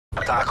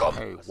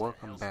Hey,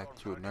 welcome back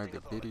to another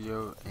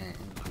video, and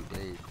in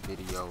today's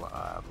video,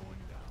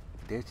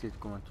 this is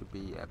going to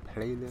be a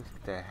playlist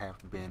that have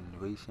been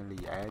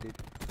recently added.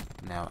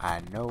 Now,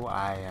 I know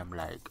I am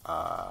like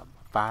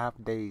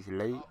 5 days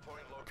late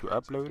to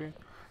uploading,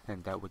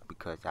 and that was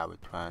because I was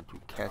trying to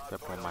catch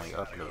up on my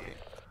uploading.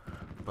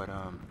 But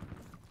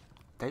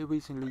they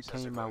recently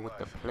came out with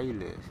a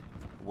playlist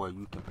where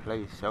you can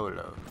play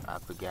solo. I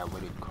forgot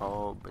what it's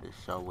called, but it's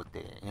so with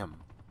the M.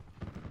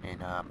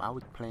 And I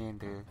was playing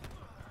this.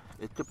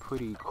 It's a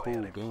pretty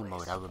cool game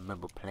mode. I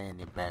remember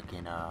playing it back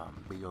in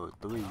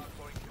BO3.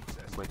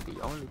 But the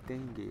only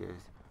thing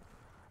is,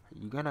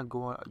 you're gonna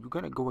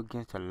go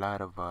against a lot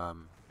of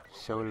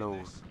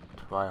solo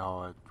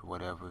tryhards,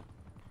 whatever.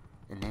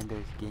 And in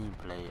this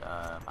gameplay,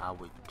 I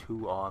was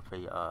 2 off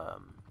a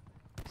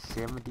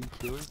 70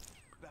 kill.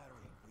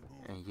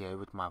 And yeah, it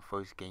was my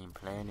first game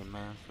playing it,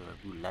 man. So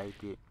if you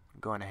like it,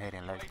 go on ahead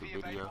and like the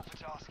video.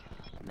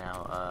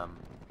 Now,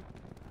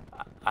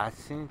 I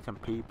seen some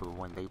people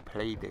when they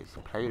play this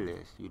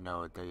playlist, you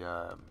know, they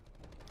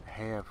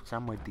have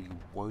some of the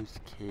worst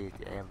kids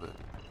ever,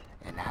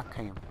 and I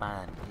can't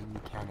find any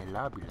kind of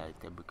lobby like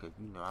that because,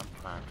 you know, I'm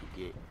trying to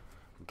get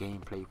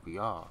gameplay for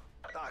y'all,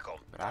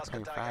 but I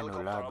can't find no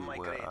lobby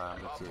where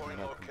it's just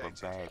nothing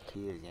but bad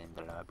kids in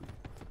the lobby.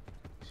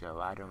 So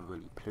I don't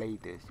really play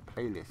this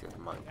playlist as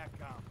much.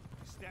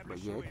 But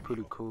yeah, it's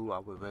pretty cool. I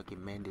would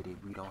recommend it if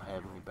you don't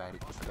have anybody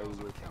to play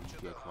with and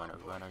you just want to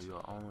run on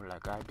your own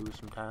like I do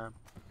sometimes.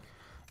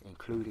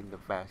 Including the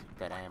fact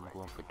that I am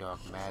going for dark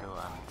matter,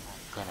 I'm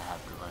gonna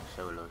have to run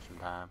solo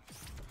sometime.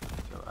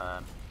 So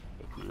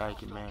if you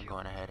like it, man, go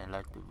on ahead and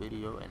like the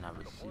video, and I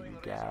will see you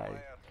guys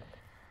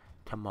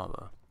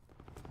tomorrow.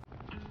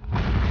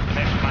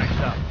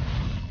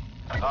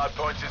 Hard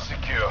point is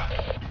secure.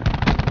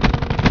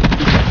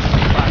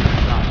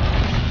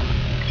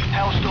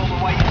 Hellstorm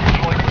awaiting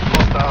deployment.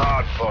 Lost the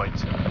hard point.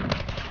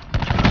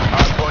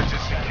 Hard point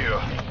is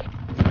secure.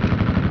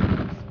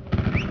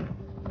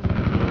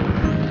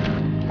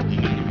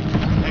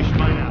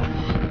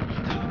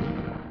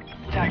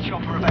 Attack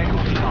chopper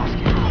available to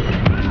tasking.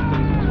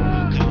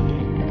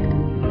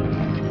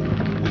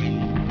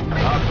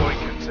 Hard point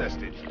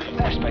contested.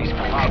 Airspace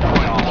hard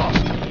point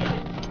lost.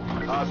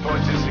 Hard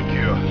point is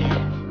secure.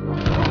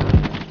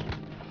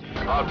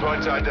 Hard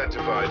point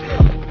identified.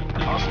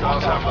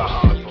 Hostiles have the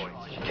hard point.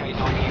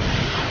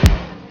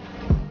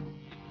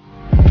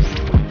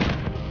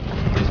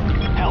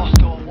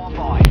 Hellstorm 1-5.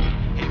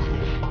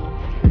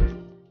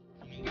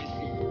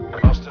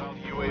 Hostile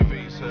UAV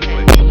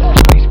circling.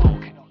 Airspace 4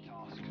 cannot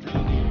task.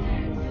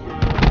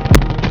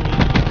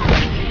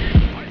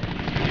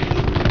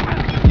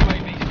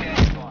 UAV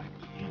standing by.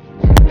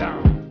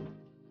 Down.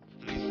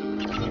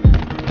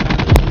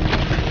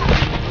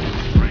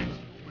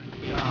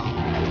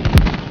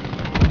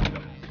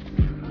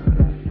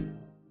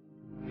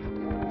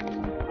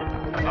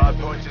 Hard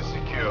point is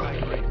secure.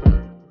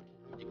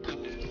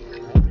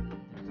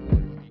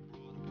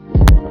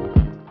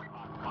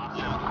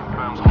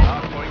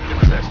 Hard point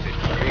contested.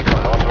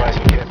 Recon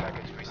authorizing care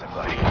package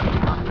resupply.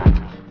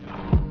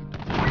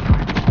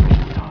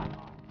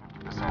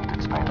 Descent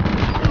inspected.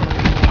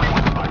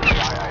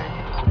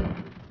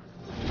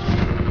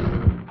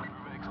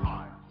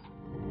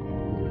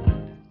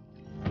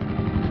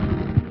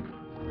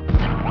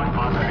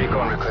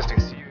 Recon requesting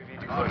CUV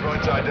deployment. Hard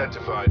point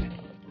identified.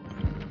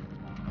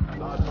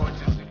 Hard point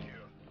is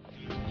secure.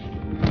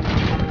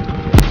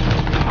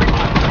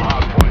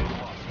 Hard point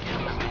lost.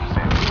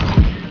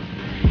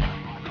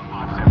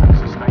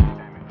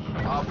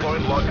 Hard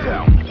point locked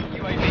down.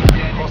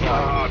 Lost the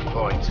hard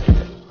point.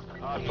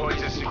 Hard point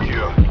is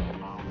secure.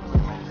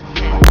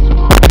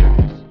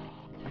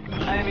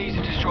 Enemies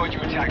have destroyed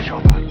your attack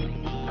chopper.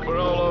 We're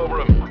all over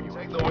them.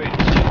 Take the win.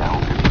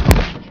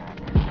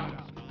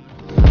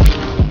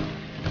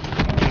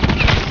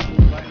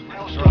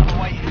 Hellstorm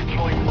awaiting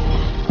deployment.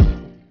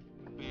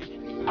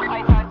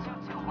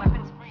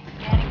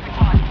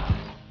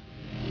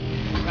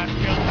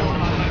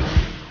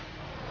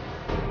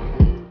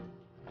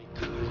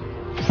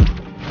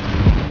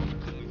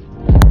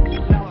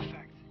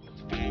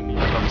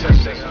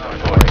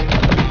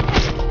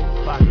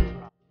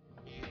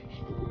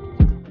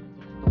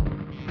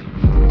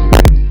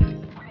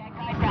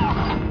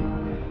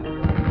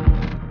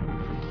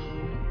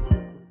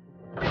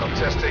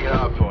 Testing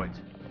hard point.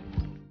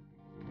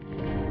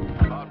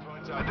 Hard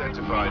point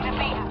identified.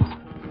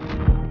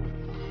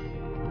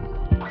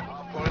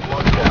 Hard point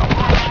locked down.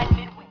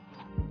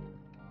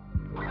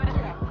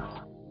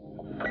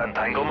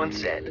 Entanglement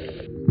set.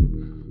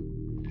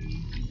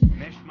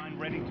 Mesh mine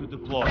ready to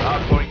deploy.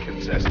 Hard point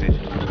contested.